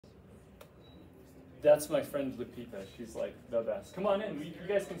That's my friend Lupita. She's like the best. Come on in. You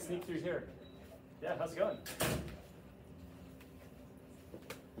guys can sneak through here. Yeah, how's it going?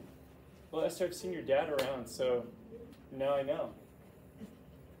 Well, I started seeing your dad around, so now I know.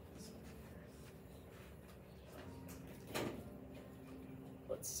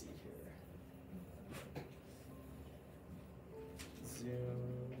 Let's see here.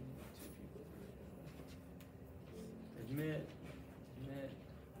 Zoom. Admit.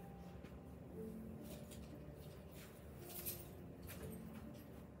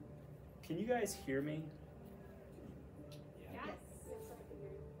 Can you guys hear me? Yes.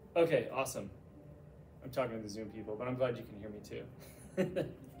 Okay, awesome. I'm talking to the Zoom people, but I'm glad you can hear me too.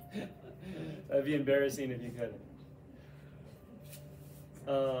 That'd be embarrassing if you couldn't.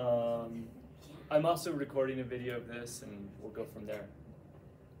 I'm also recording a video of this, and we'll go from there.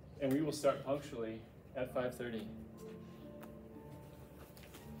 And we will start punctually at 5:30.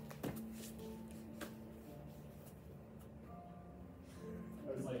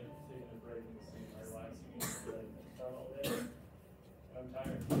 I was like taking a break and seeing my relaxing all day. I'm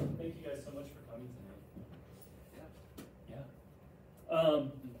tired. Thank you guys so much for coming tonight. Yeah.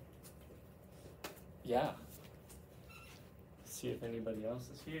 Yeah. See if anybody else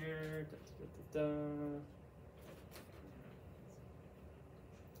is here. Da, da, da, da.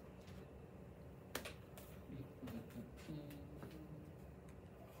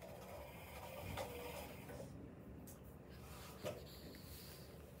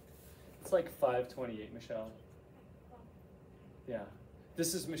 It's like 5:28, Michelle. Yeah.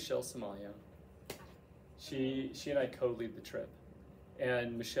 This is Michelle Somalia. She and I co-lead the trip.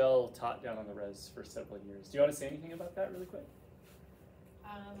 And Michelle taught down on the res for several years. Do you want to say anything about that really quick?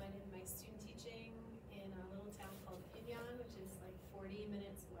 I did my student teaching in a little town called Pinyon, which is like 40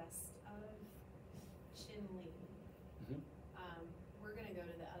 minutes west of Chinle. Mm-hmm. We're going to go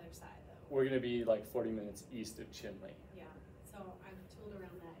to the other side, though. We're going to be like 40 minutes east of Chinle. Yeah, so I've toured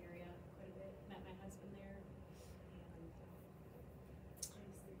around that area quite a bit, met my husband there, and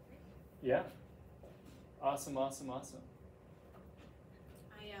Yeah. Awesome, awesome, awesome.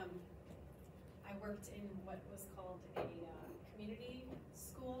 I worked in what was called a community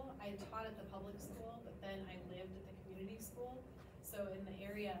school. I taught at the public school, but then I lived at the community school. So in the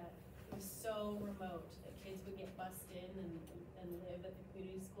area, it was so remote that kids would get bussed in and live at the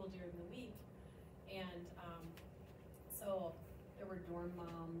community school during the week. And so there were dorm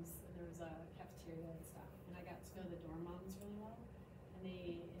moms, and there was a cafeteria and stuff. And I got to know the dorm moms really well. And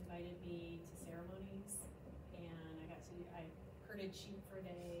they invited me to ceremonies, and I herded sheep for a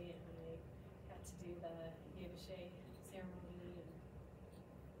day, and I got to do the Yevashe ceremony, and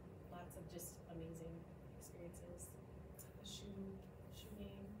lots of just amazing experiences. A shoe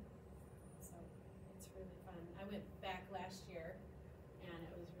game, so it's really fun. I went back last year, and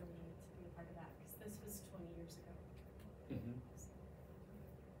it was really neat to be a part of that, because this was 20 years ago. Mm-hmm.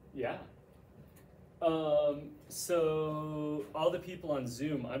 Yeah. So all the people on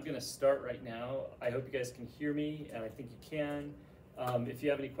Zoom, I'm going to start right now. I hope you guys can hear me, and I think you can. If you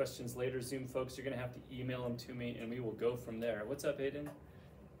have any questions later, Zoom folks, you're going to have to email them to me, and we will go from there. What's up, Aiden?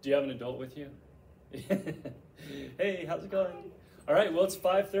 Do you have an adult with you? Hey, how's it going? All right, well, it's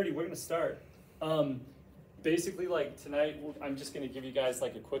 5:30. We're going to start. Basically, like tonight, I'm just going to give you guys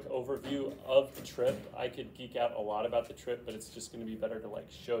like a quick overview of the trip. I could geek out a lot about the trip, but it's just going to be better to like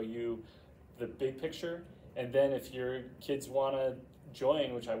show you the big picture. And then if your kids want to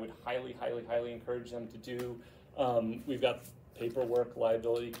join, which I would highly, highly, highly encourage them to do, we've got paperwork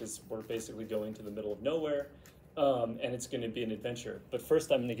liability because we're basically going to the middle of nowhere, and it's going to be an adventure. But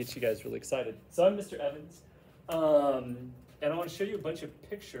first, I'm going to get you guys really excited. So I'm Mr. Evans, and I want to show you a bunch of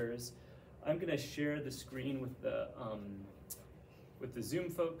pictures. I'm going to share the screen with the Zoom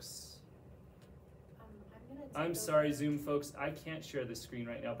folks. I'm sorry, Zoom folks, I can't share the screen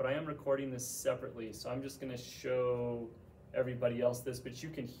right now, but I am recording this separately, so I'm just going to show everybody else this, but you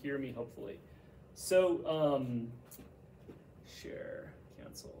can hear me hopefully. So, share,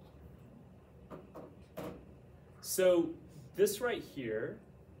 cancel. So this right here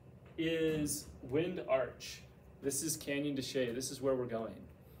is Wind Arch. This is Canyon de Chelly. This is where we're going.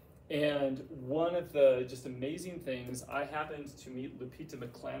 And one of the just amazing things, I happened to meet Lupita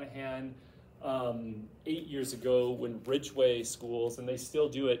McClanahan 8 years ago when Ridgeway schools, and they still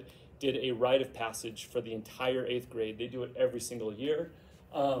do it, did a rite of passage for the entire 8th grade. They do it every single year.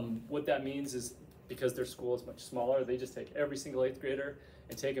 What that means is because their school is much smaller, they just take every single 8th grader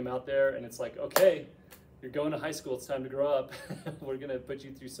and take them out there, and it's like, okay, you're going to high school, it's time to grow up. We're gonna put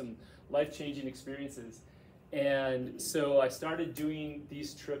you through some life-changing experiences. And so I started doing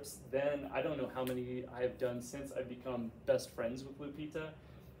these trips then. I don't know how many I have done since. I've become best friends with Lupita.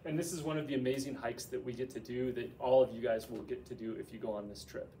 And this is one of the amazing hikes that we get to do that all of you guys will get to do if you go on this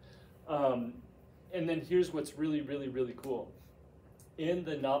trip. And then here's what's really, really, really cool. In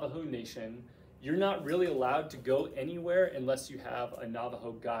the Navajo Nation, you're not really allowed to go anywhere unless you have a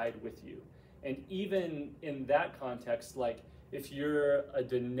Navajo guide with you. And even in that context, like if you're a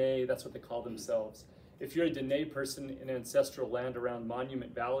Dene, that's what they call themselves. If you're a Dene person in ancestral land around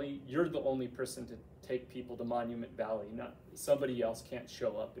Monument Valley, you're the only person to take people to Monument Valley. Not somebody else can't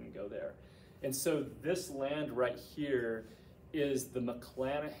show up and go there. And so this land right here is the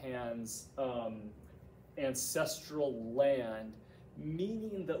McClanahan's ancestral land,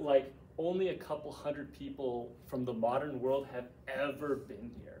 meaning that like only a couple hundred people from the modern world have ever been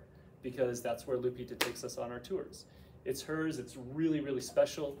here, because that's where Lupita takes us on our tours. It's hers, it's really, really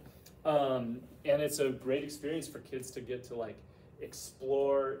special. And it's a great experience for kids to get to like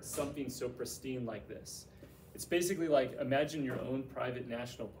explore something so pristine like this. It's basically like, imagine your own private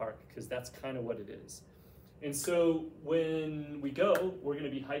national park, because that's kind of what it is. And so when we go, we're gonna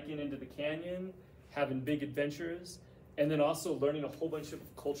be hiking into the canyon, having big adventures, and then also learning a whole bunch of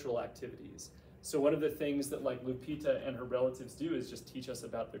cultural activities. So one of the things that like Lupita and her relatives do is just teach us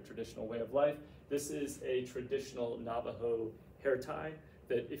about their traditional way of life. This is a traditional Navajo hair tie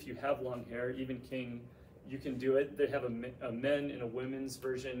that if you have long hair, even King, you can do it. They have a men and a women's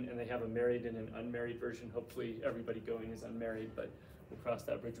version, and they have a married and an unmarried version. Hopefully everybody going is unmarried, but we'll cross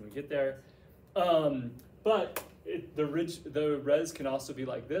that bridge when we get there. But the res can also be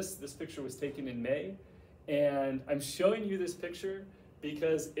like this. This picture was taken in May, and I'm showing you this picture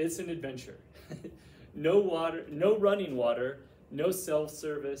because it's an adventure. No water, no running water, no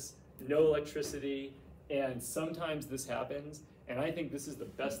self-service, no electricity, and sometimes this happens. And I think this is the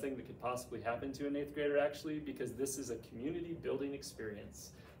best thing that could possibly happen to an 8th grader, actually, because this is a community building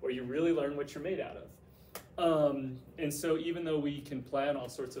experience where you really learn what you're made out of. And so even though we can plan all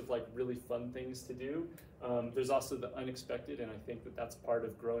sorts of like really fun things to do, there's also the unexpected, and I think that that's part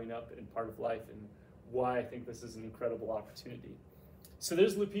of growing up and part of life, and why I think this is an incredible opportunity. So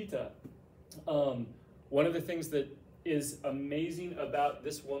there's Lupita. One of the things that is amazing about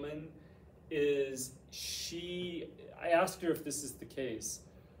this woman is I asked her if this is the case.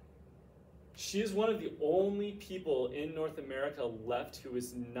 She is one of the only people in North America left who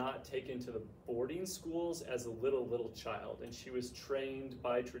was not taken to the boarding schools as a little child, and she was trained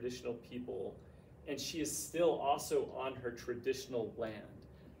by traditional people, and she is still also on her traditional land.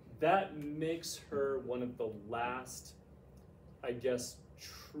 That makes her one of the last, I guess,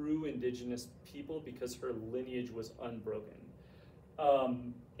 true indigenous people, because her lineage was unbroken.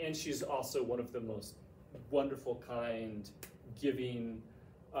 And she's also one of the most wonderful, kind, giving.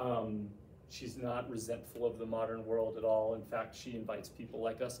 She's not resentful of the modern world at all. In fact, she invites people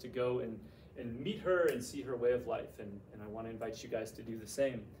like us to go and meet her and see her way of life. And I want to invite you guys to do the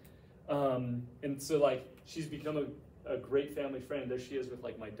same. And so like, she's become a great family friend. There she is with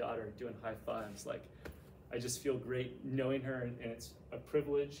like my daughter doing high fives. Like, I just feel great knowing her, and it's a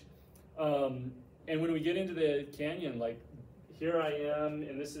privilege. And when we get into the canyon, like, here I am,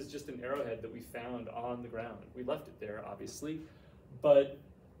 and this is just an arrowhead that we found on the ground. We left it there, obviously, but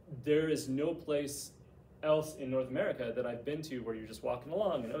there is no place else in North America that I've been to where you're just walking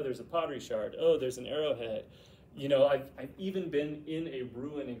along and, oh, there's a pottery shard, oh, there's an arrowhead. You know, I've even been in a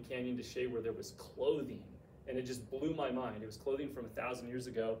ruin in Canyon de Chelly where there was clothing, and it just blew my mind. It was clothing from 1,000 years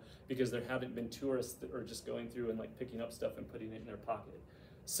ago, because there hadn't been tourists that are just going through and like picking up stuff and putting it in their pocket.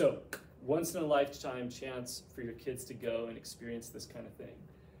 So, once in a lifetime chance for your kids to go and experience this kind of thing.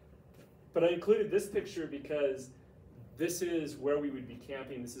 But I included this picture because this is where we would be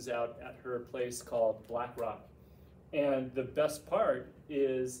camping. This is out at her place called Black Rock. And the best part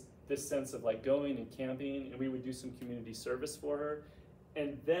is this sense of like going and camping, and we would do some community service for her,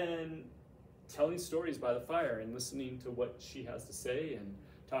 and then telling stories by the fire and listening to what she has to say, and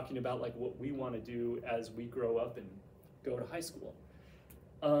talking about like what we want to do as we grow up and go to high school.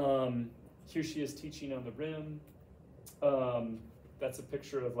 Here she is teaching on the rim. That's a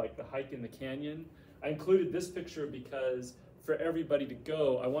picture of like the hike in the canyon. I included this picture because for everybody to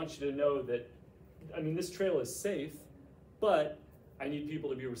go, I want you to know that, I mean, this trail is safe, but I need people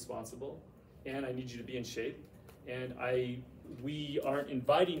to be responsible, and I need you to be in shape. And we aren't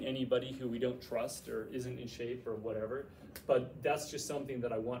inviting anybody who we don't trust or isn't in shape or whatever, but that's just something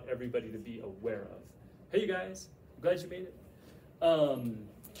that I want everybody to be aware of. Hey, you guys, I'm glad you made it.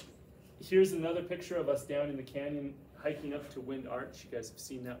 Here's another picture of us down in the canyon hiking up to Wind Arch. You guys have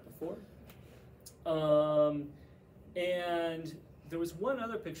seen that before. And there was one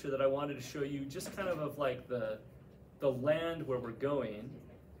other picture that I wanted to show you, just kind of like the land where we're going.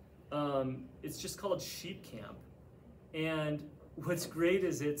 It's just called Sheep Camp. And what's great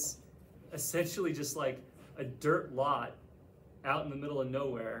is it's essentially just like a dirt lot out in the middle of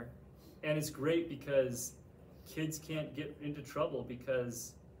nowhere. And it's great because kids can't get into trouble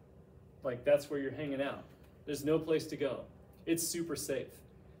because like that's where you're hanging out. There's no place to go. It's super safe.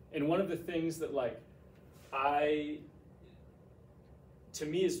 And one of the things that like to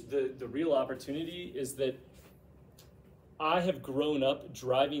me is the real opportunity is that I have grown up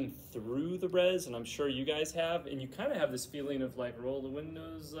driving through the res, and I'm sure you guys have, and you kind of have this feeling of like, roll the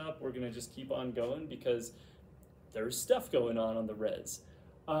windows up, we're gonna just keep on going because there's stuff going on the res.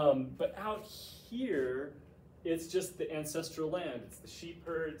 But out here, it's just the ancestral land. It's the sheep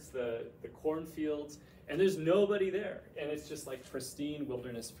herds, the cornfields, and there's nobody there. And it's just like pristine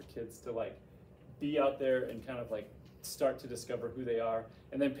wilderness for kids to like be out there and kind of like start to discover who they are.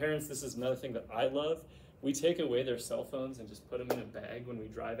 And then parents, this is another thing that I love. We take away their cell phones and just put them in a bag when we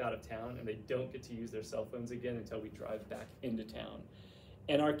drive out of town, and they don't get to use their cell phones again until we drive back into town.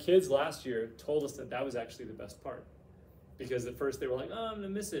 And our kids last year told us that that was actually the best part. Because at first they were like, oh, I'm gonna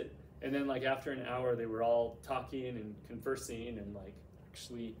miss it. And then like after an hour, they were all talking and conversing and like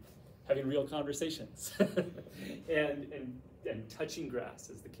actually having real conversations and touching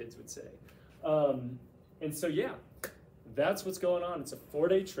grass, as the kids would say. And so yeah, that's what's going on. It's a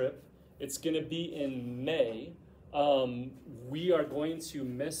 4-day trip. It's gonna be in May. We are going to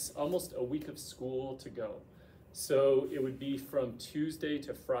miss almost a week of school to go. So it would be from Tuesday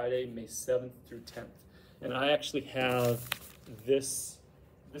to Friday, May 7th through 10th. And I actually have this.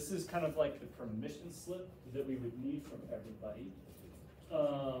 This is kind of like the permission slip that we would need from everybody.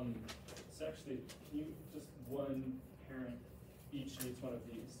 It's actually just one parent each needs one of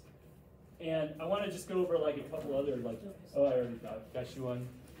these. And I want to just go over like a couple other like, oh, I already got you one.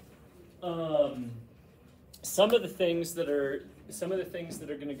 Some of the things that are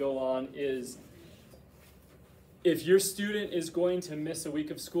going to go on is, if your student is going to miss a week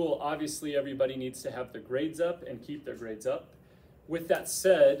of school, obviously everybody needs to have their grades up and keep their grades up. With that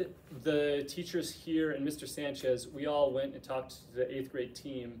said, the teachers here and Mr. Sanchez, we all went and talked to the 8th grade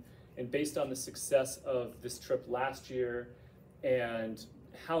team, and based on the success of this trip last year and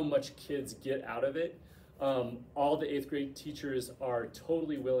how much kids get out of it, all the 8th grade teachers are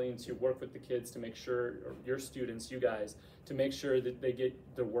totally willing to work with the kids to make sure, or your students, you guys, to make sure that they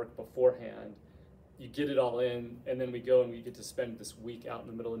get their work beforehand. You get it all in, and then we go and we get to spend this week out in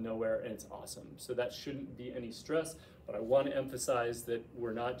the middle of nowhere, and it's awesome. So that shouldn't be any stress, but I want to emphasize that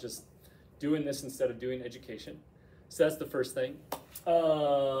we're not just doing this instead of doing education. So that's the first thing.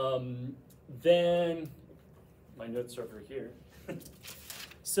 Then, my notes are over here.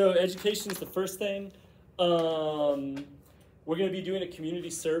 So education is the first thing. We're going to be doing a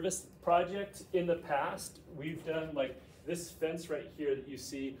community service project. In the past, we've done like this fence right here that you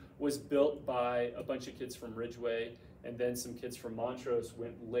see was built by a bunch of kids from Ridgeway, and then some kids from Montrose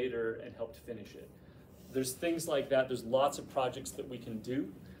went later and helped finish it. There's things like that. There's lots of projects that we can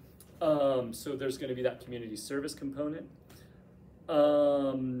do. So there's going to be that community service component.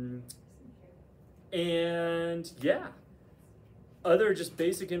 And yeah, other just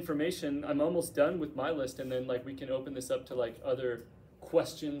basic information. I'm almost done with my list, and then like we can open this up to like other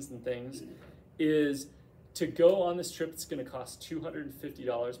questions and things. Is to go on this trip, it's going to cost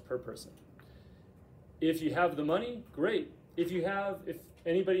 $250 per person. If you have the money, great. If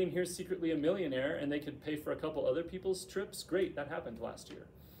anybody in here is secretly a millionaire and they could pay for a couple other people's trips, great, that happened last year.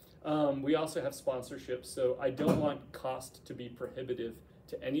 We also have sponsorships, so I don't want cost to be prohibitive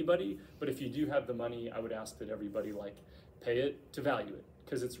to anybody, but if you do have the money, I would ask that everybody like pay it to value it,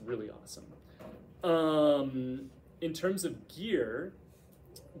 because it's really awesome. In terms of gear,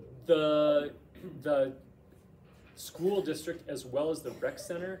 the school district as well as the rec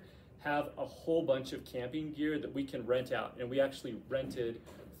center have a whole bunch of camping gear that we can rent out, and we actually rented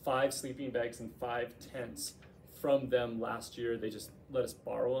 5 sleeping bags and 5 tents from them last year. They just let us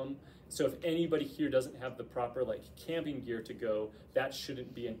borrow them. So if anybody here doesn't have the proper like camping gear to go, that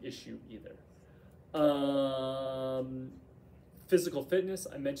shouldn't be an issue either. Physical fitness,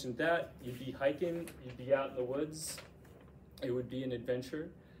 I mentioned that. You'd be hiking, you'd be out in the woods. It would be an adventure,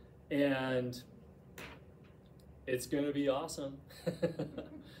 and it's gonna be awesome.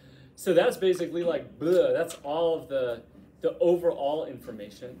 So that's basically like, that's all of the overall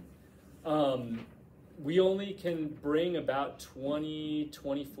information. We only can bring about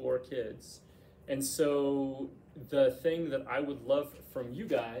 24 kids. And so the thing that I would love from you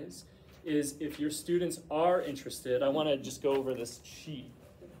guys is, if your students are interested, I wanna just go over this sheet.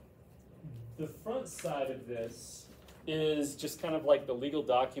 The front side of this is just kind of like the legal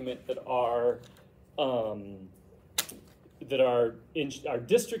document that our our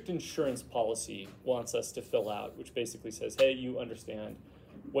district insurance policy wants us to fill out, which basically says, hey, you understand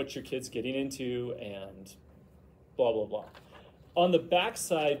what your kid's getting into and blah, blah, blah. On the back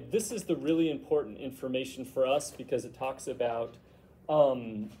side, this is the really important information for us because it talks about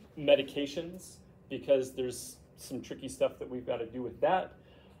medications, because there's some tricky stuff that we've got to do with that.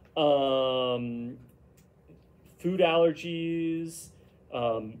 Food allergies,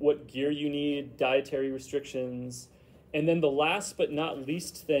 what gear you need, dietary restrictions. And then the last but not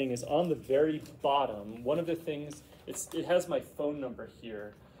least thing is on the very bottom. One of the things, it has my phone number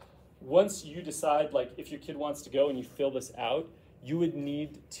here. Once you decide, like, if your kid wants to go and you fill this out, you would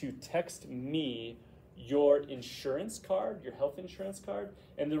need to text me your insurance card, your health insurance card.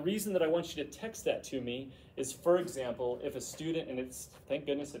 And the reason that I want you to text that to me is, for example, if a student, and it's, thank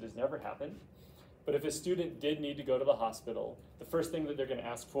goodness it has never happened, but if a student did need to go to the hospital, the first thing that they're gonna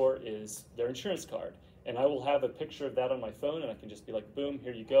ask for is their insurance card. And I will have a picture of that on my phone, and I can just be like, boom,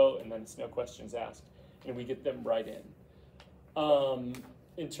 here you go, and then it's no questions asked. And we get them right in.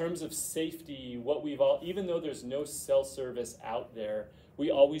 In terms of safety, even though there's no cell service out there, we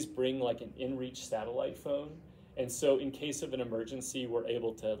always bring like an inReach satellite phone. And so in case of an emergency, we're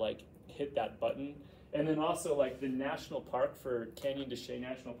able to like hit that button. And then also like the national park for Canyon de Chelly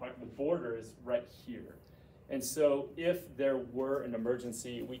National Park, the border is right here. And so if there were an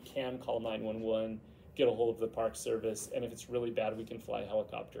emergency, we can call 911, get a hold of the Park Service, and if it's really bad, we can fly a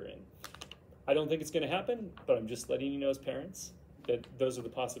helicopter in. I don't think it's gonna happen, but I'm just letting you know as parents that those are the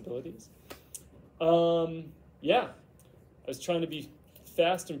possibilities. Yeah, I was trying to be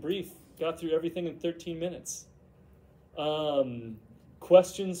fast and brief, got through everything in 13 minutes.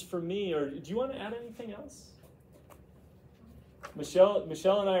 Questions for me, or do you want to add anything else? Michelle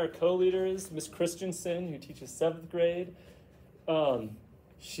and I are co-leaders. Miss Christensen, who teaches 7th grade,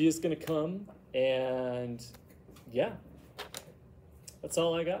 she is going to come, and yeah, that's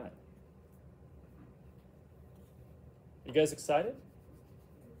all I got. You guys excited?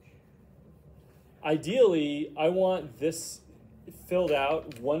 Ideally, I want this filled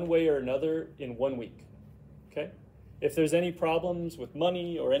out one way or another in 1 week, okay? If there's any problems with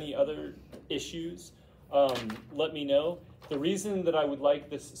money or any other issues, let me know. The reason that I would like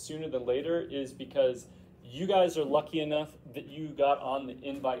this sooner than later is because you guys are lucky enough that you got on the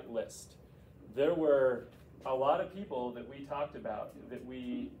invite list. There were a lot of people that we talked about that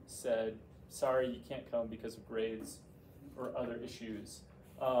we said, sorry, you can't come because of grades or other issues.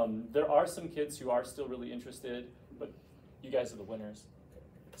 There are some kids who are still really interested, but you guys are the winners.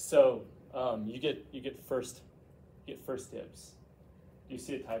 So you get first dibs. Do you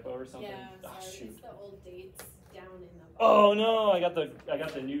see a typo or something? Yeah, oh, sorry, shoot. it's the old dates down in the bottom. Oh no, I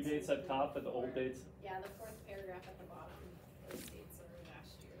got the new dates up top, but the old dates. Yeah, the 4th paragraph at the bottom. Those dates are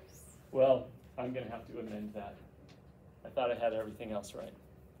last year's. Well, I'm gonna have to amend that. I thought I had everything else right.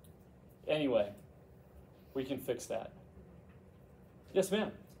 Anyway, we can fix that. Yes,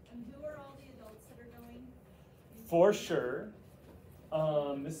 ma'am. And who are all the adults that are going? For sure,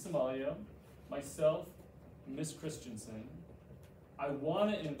 Miss Somalio, myself, Miss Christensen. I want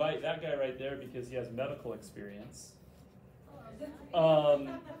to invite that guy right there because he has medical experience.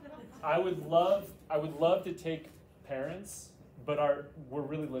 I would love to take parents, but we're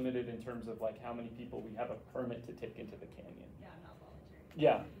really limited in terms of like how many people we have a permit to take into the canyon. Yeah, I'm not volunteering.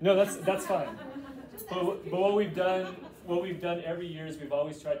 Yeah, no, that's fine. But what we've done every year is we've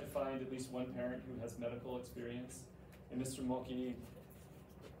always tried to find at least one parent who has medical experience. And Mr. Mulkey,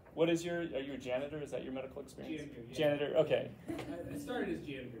 are you a janitor? Is that your medical experience? Janitor, yeah. Janitor, okay. I started as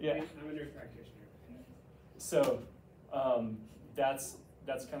janitor. Yeah. I'm a nurse practitioner. So that's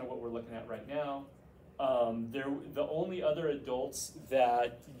kind of what we're looking at right now. The only other adults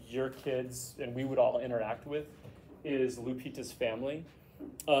that your kids and we would all interact with is Lupita's family.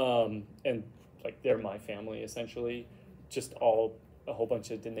 And like they're my family essentially. Just a whole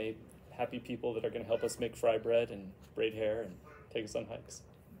bunch of Dene happy people that are going to help us make fry bread and braid hair and take us on hikes.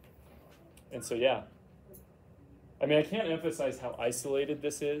 And so, yeah. I mean, I can't emphasize how isolated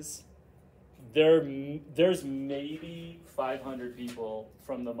this is. There's maybe 500 people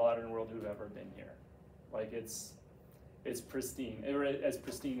from the modern world who've ever been here. Like it's pristine, or as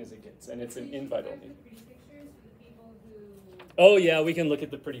pristine as it gets, and it's an invite only. Pretty pictures for the people who... Oh yeah, we can look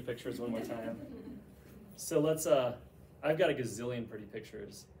at the pretty pictures one more time. So let's, I've got a gazillion pretty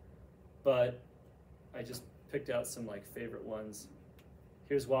pictures, but I just picked out some like favorite ones.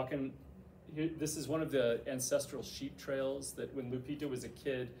 Here's walking. This is one of the ancestral sheep trails that when Lupita was a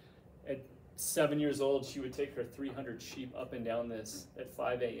kid, at 7 years old, she would take her 300 sheep up and down this at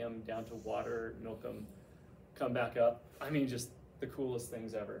 5 a.m. down to water, milk them, come back up. I mean, just the coolest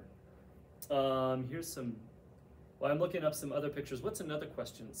things ever. Here's some While I'm looking up some other pictures, what's another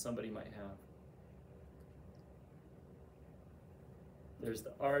question somebody might have? There's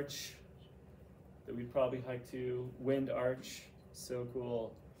the arch that we'd probably hike to, Wind Arch, so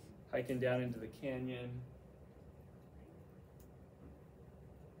cool. Hiking down into the canyon.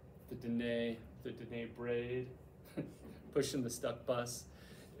 The Dene braid, pushing the stuck bus.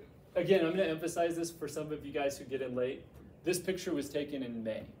 Again, I'm gonna emphasize this for some of you guys who get in late. This picture was taken in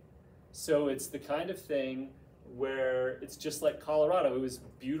May. So it's the kind of thing where it's just like Colorado. It was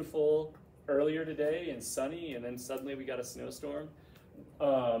beautiful earlier today and sunny, and then suddenly we got a snowstorm.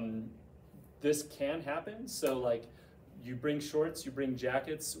 This can happen, so like you bring shorts, you bring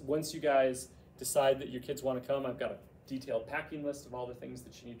jackets. Once you guys decide that your kids want to come, I've got a detailed packing list of all the things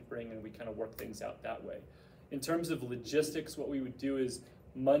that you need to bring, and we kind of work things out that way. In terms of logistics, what we would do is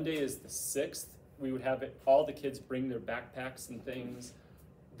Monday is the 6th. We would have all the kids bring their backpacks and things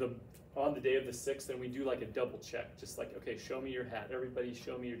on the day of the 6th, and we do like a double check, just like, okay, show me your hat, everybody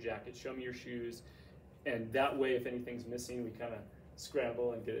show me your jacket, show me your shoes, and that way if anything's missing, we kind of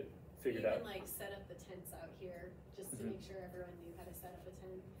scramble and get it figured out. We even like set up the tents out here just to make sure everyone knew how to set up a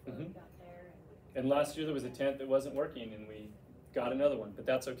tent before we got there. And last year there was a tent that wasn't working, and we got another one, but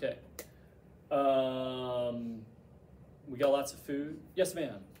that's okay. We got lots of food. Yes,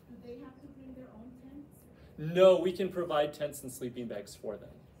 ma'am? Do they have to bring their own tents? No, we can provide tents and sleeping bags for them.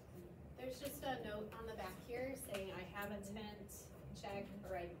 There's just a note on the back here saying I have a tent, check,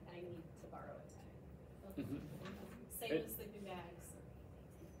 or I need to borrow a tent. Same as sleeping bags.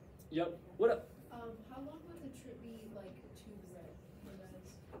 Yep. What up? How long would the trip be like to Red for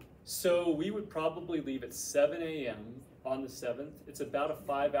guys? So we would probably leave at 7 a.m. on the 7th. It's about a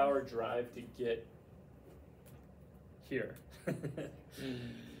 5-hour drive to get here.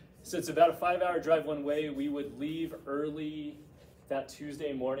 So it's about a 5-hour drive one way. We would leave early that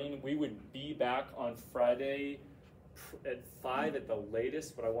Tuesday morning. We would be back on Friday at 5 at the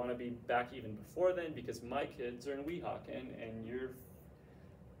latest, but I want to be back even before then because my kids are in Weehawken and your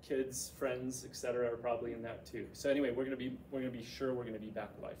kids, friends, etc. are probably in that too. So anyway, we're gonna be sure we're gonna be back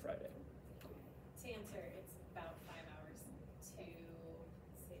by Friday. To answer, it's about 5 hours to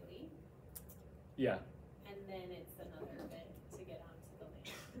Saley, Yeah. and then it's another bit to get onto the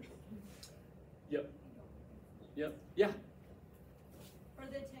lake. Yep. Yep. Yeah. For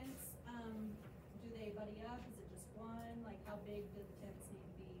the tents, do they buddy up? Is it just one? Like how big do the tents need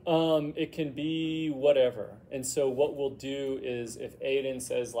to be? It can be whatever. And so what we'll do is if Aiden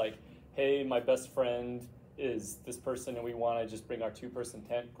says like, hey, my best friend is this person and we want to just bring our 2-person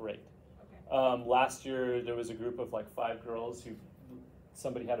tent, great. Okay. Last year there was a group of like 5 girls who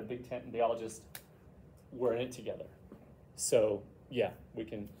somebody had a big tent and they all just were in it together. So yeah, we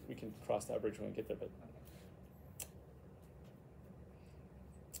can cross that bridge when we get there. But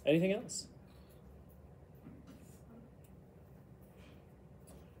anything else?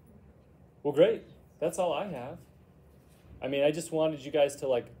 Well, great. That's all I have. I mean, I just wanted you guys to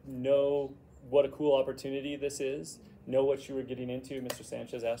like know what a cool opportunity this is, know what you were getting into. Mr.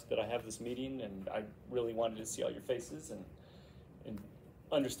 Sanchez asked that I have this meeting, and I really wanted to see all your faces and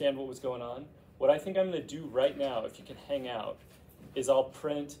understand what was going on. What I think I'm going to do right now, if you can hang out, is I'll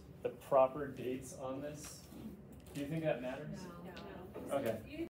print the proper dates on this. Do you think that matters? No. Okay. You